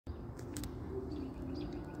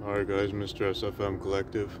Alright guys, Mr. SFM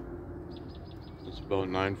Collective. It's about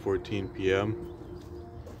 9:14 p.m.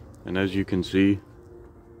 and as you can see,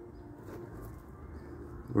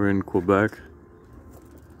 we're in Quebec.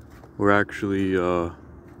 I'm actually at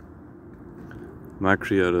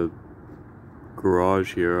a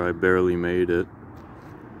garage here. I barely made it.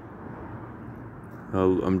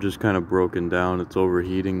 I'm just kind of broken down. It's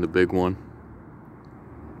overheating, the big one.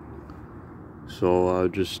 So I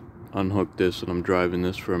just unhooked this and I'm driving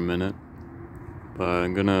this for a minute. But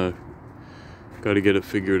I'm gotta get it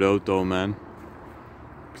figured out though, man.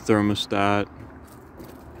 Thermostat,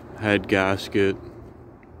 head gasket,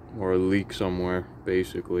 or a leak somewhere,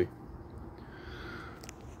 basically.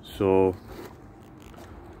 So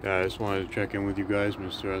yeah, I just wanted to check in with you guys,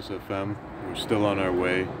 Mr. SFM. We're still on our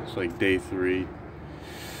way. It's like day 3.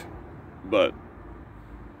 But,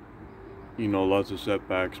 you know, lots of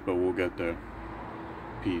setbacks, but we'll get there.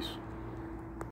 Peace.